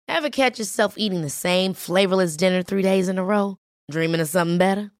Ever catch yourself eating the same flavorless dinner 3 days in a row? Dreaming of something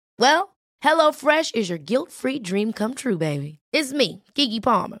better? Well, HelloFresh is your guilt-free dream come true, baby. It's me, Keke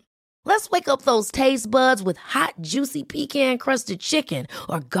Palmer. Let's wake up those taste buds with hot, juicy pecan-crusted chicken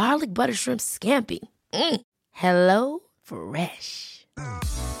or garlic butter shrimp scampi. Hello Fresh.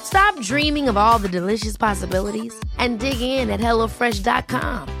 Stop dreaming of all the delicious possibilities and dig in at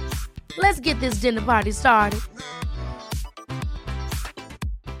HelloFresh.com. Let's get this dinner party started.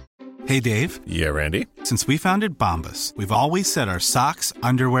 Hey, Dave. Yeah, Randy. Since we founded Bombas, we've always said our socks,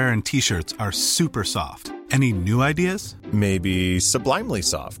 underwear, and T-shirts are super soft. Any new ideas? Maybe sublimely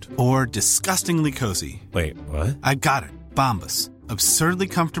soft. Or disgustingly cozy. Wait, what? I got it. Bombas. Absurdly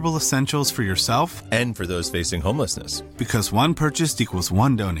comfortable essentials for yourself and for those facing homelessness. Because one purchased equals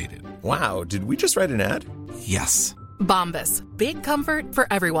one donated. Wow, did we just write an ad? Yes. Bombas. Big comfort for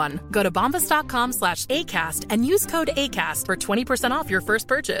everyone. Go to bombas.com/ACAST and use code ACAST for 20% off your first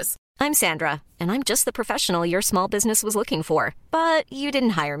purchase. I'm Sandra, and I'm just the professional your small business was looking for. But you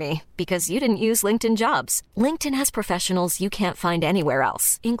didn't hire me because you didn't use LinkedIn Jobs. LinkedIn has professionals you can't find anywhere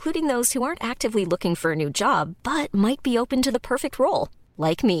else, including those who aren't actively looking for a new job, but might be open to the perfect role,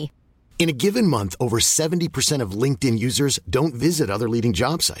 like me. In a given month, over 70% of LinkedIn users don't visit other leading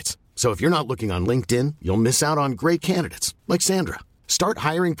job sites. So if you're not looking on LinkedIn, you'll miss out on great candidates like Sandra.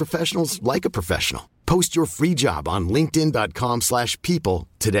 Start hiring professionals like a professional. Post your free job on linkedin.com/people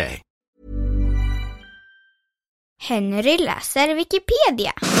today. Henry läser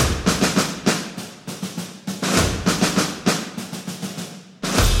Wikipedia.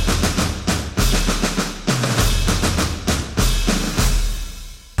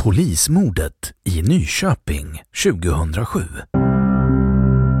 Polismordet i Nyköping 2007.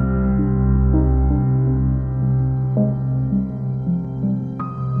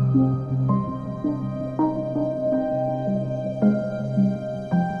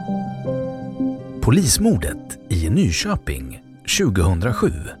 Polismordet i Nyköping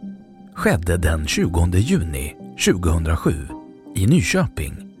 2007 skedde den 20 juni 2007 i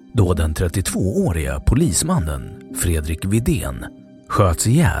Nyköping, då den 32-åriga polismannen Fredrik Widén sköts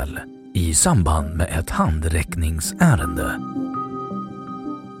ihjäl i samband med ett handräckningsärende.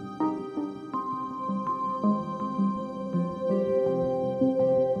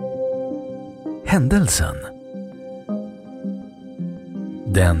 Händelsen.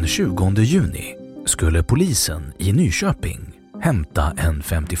 Den 20 juni skulle polisen i Nyköping hämta en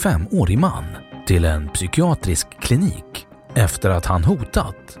 55-årig man till en psykiatrisk klinik efter att han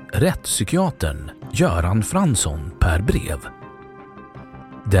hotat rättspsykiatern Göran Fransson per brev.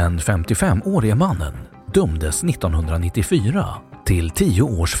 Den 55-årige mannen dömdes 1994 till 10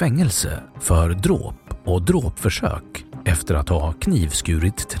 års fängelse för dråp och dråpförsök efter att ha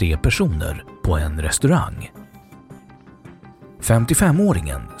knivskurit 3 personer på en restaurang.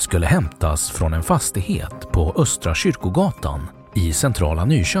 55-åringen skulle hämtas från en fastighet på Östra Kyrkogatan i centrala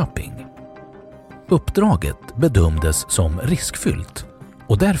Nyköping. Uppdraget bedömdes som riskfyllt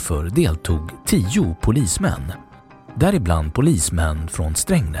och därför deltog 10 polismän, däribland polismän från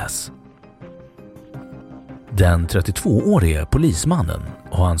Strängnäs. Den 32-årige polismannen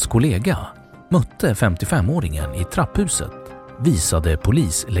och hans kollega mötte 55-åringen i trapphuset, visade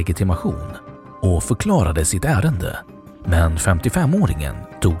polislegitimation och förklarade sitt ärende. Men 55-åringen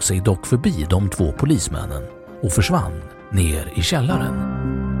tog sig dock förbi de 2 polismännen och försvann ner i källaren.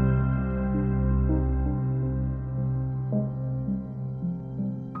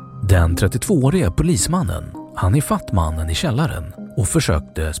 Den 32-åriga polismannen hann ifatt mannen i källaren och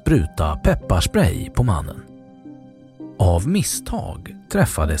försökte spruta pepparspray på mannen. Av misstag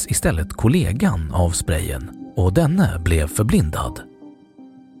träffades istället kollegan av sprayen och denne blev förblindad.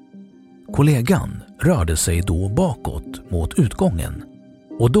 Kollegan rörde sig då bakåt mot utgången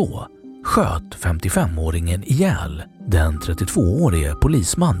och då sköt 55-åringen ihjäl den 32-årige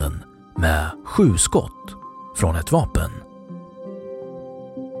polismannen med 7 skott från ett vapen.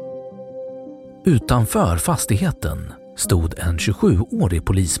 Utanför fastigheten stod en 27-årig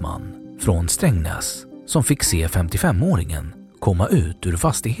polisman från Strängnäs som fick se 55-åringen komma ut ur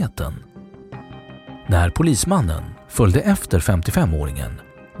fastigheten. När polismannen följde efter 55-åringen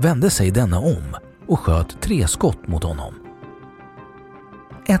vände sig denna om och sköt 3 skott mot honom.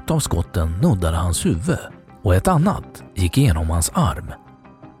 Ett av skotten nuddade hans huvud och ett annat gick igenom hans arm.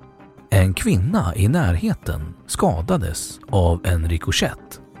 En kvinna i närheten skadades av en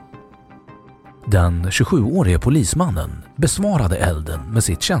rikoschett. Den 27-årige polismannen besvarade elden med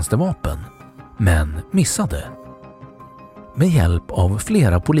sitt tjänstevapen, men missade. Med hjälp av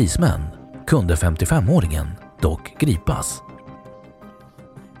flera polismän kunde 55-åringen dock gripas.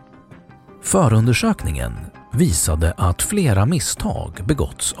 Förundersökningen visade att flera misstag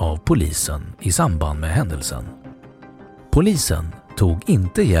begåtts av polisen i samband med händelsen. Polisen tog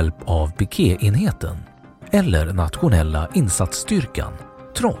inte hjälp av pikéenheten eller nationella insatsstyrkan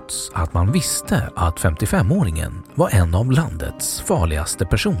trots att man visste att 55-åringen var en av landets farligaste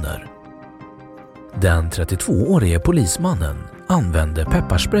personer. Den 32-årige polismannen använde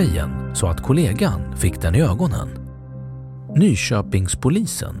pepparsprayen så att kollegan fick den i ögonen.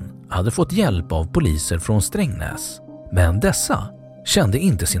 Nyköpingspolisen hade fått hjälp av poliser från Strängnäs, men dessa kände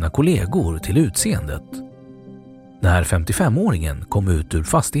inte sina kollegor till utseendet. När 55-åringen kom ut ur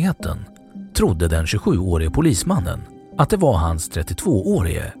fastigheten trodde den 27-årige polismannen att det var hans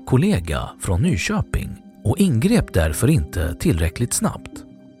 32-årige kollega från Nyköping och ingrep därför inte tillräckligt snabbt.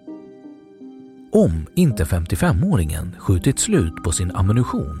 Om inte 55-åringen skjutit slut på sin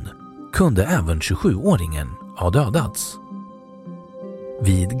ammunition kunde även 27-åringen ha dödats.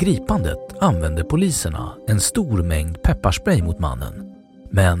 Vid gripandet använde poliserna en stor mängd pepparspray mot mannen,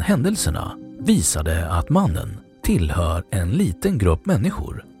 men händelserna visade att mannen tillhör en liten grupp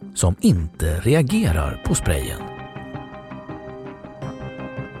människor som inte reagerar på sprayen.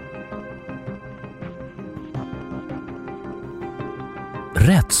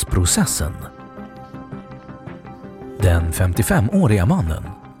 Rättsprocessen. Den 55-åriga mannen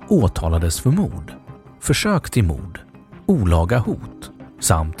åtalades för mord, försök till mord, olaga hot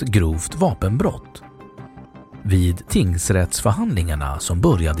samt grovt vapenbrott. Vid tingsrättsförhandlingarna som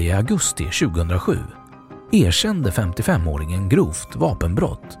började i augusti 2007 erkände 55-åringen grovt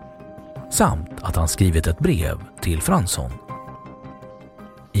vapenbrott samt att han skrivit ett brev till Fransson.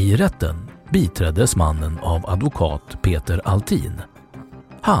 I rätten biträddes mannen av advokat Peter Altin.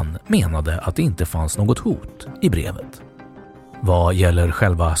 Han menade att det inte fanns något hot i brevet. Vad gäller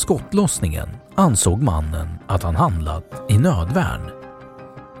själva skottlossningen ansåg mannen att han handlat i nödvärn.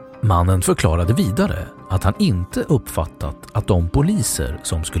 Mannen förklarade vidare att han inte uppfattat att de poliser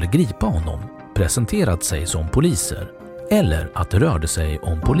som skulle gripa honom presenterat sig som poliser eller att det rörde sig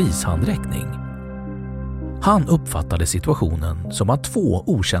om polishandräckning. Han uppfattade situationen som att 2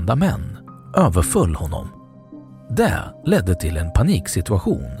 okända män överföll honom. Det ledde till en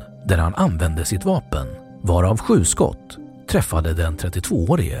paniksituation där han använde sitt vapen, varav 7 skott träffade den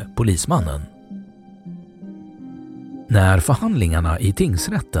 32-årige polismannen. När förhandlingarna i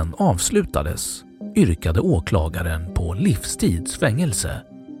tingsrätten avslutades yrkade åklagaren på livstidsfängelse.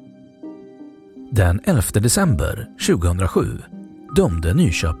 Den 11 december 2007 dömde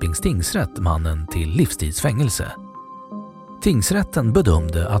Nyköpings tingsrätt mannen till livstidsfängelse. Tingsrätten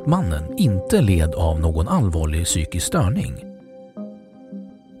bedömde att mannen inte led av någon allvarlig psykisk störning.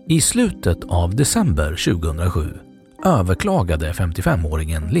 I slutet av december 2007 överklagade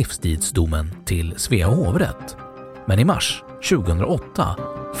 55-åringen livstidsdomen till Svea hovrätt, men i mars 2008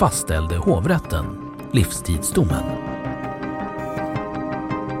 fastställde hovrätten livstidsdomen.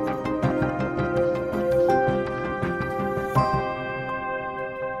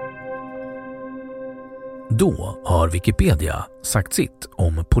 Då har Wikipedia sagt sitt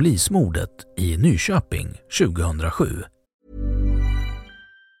om polismordet i Nyköping 2007.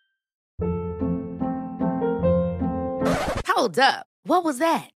 Hold up. What was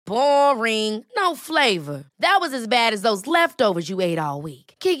that? Boring. No flavor. That was as bad as those leftovers you ate all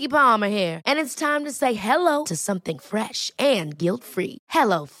week. Keke Palmer here, and it's time to say hello to something fresh and guilt-free.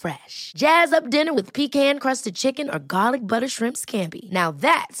 Hello Fresh. Jazz up dinner with pecan-crusted chicken or garlic butter shrimp scampi. Now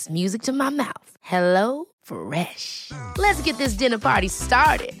that's music to my mouth. Hello Fresh. Let's get this dinner party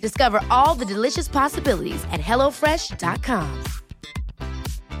started. Discover all the delicious possibilities at hellofresh.com.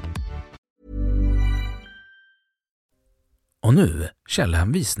 Och nu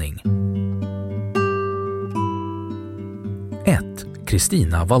källhänvisning. 1.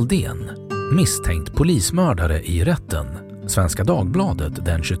 Kristina Valdén, misstänkt polismördare i rätten. Svenska Dagbladet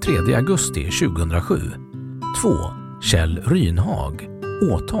den 23 augusti 2007. 2. Kjell Rynhag,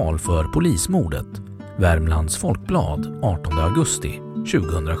 åtal för polismordet. Värmlands Folkblad 18 augusti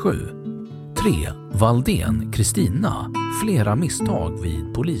 2007. 3. Valdén Kristina, flera misstag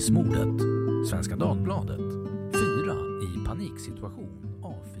vid polismordet. Svenska Dagbladet. 4. I paniksituation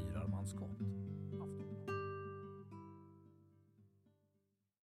A4.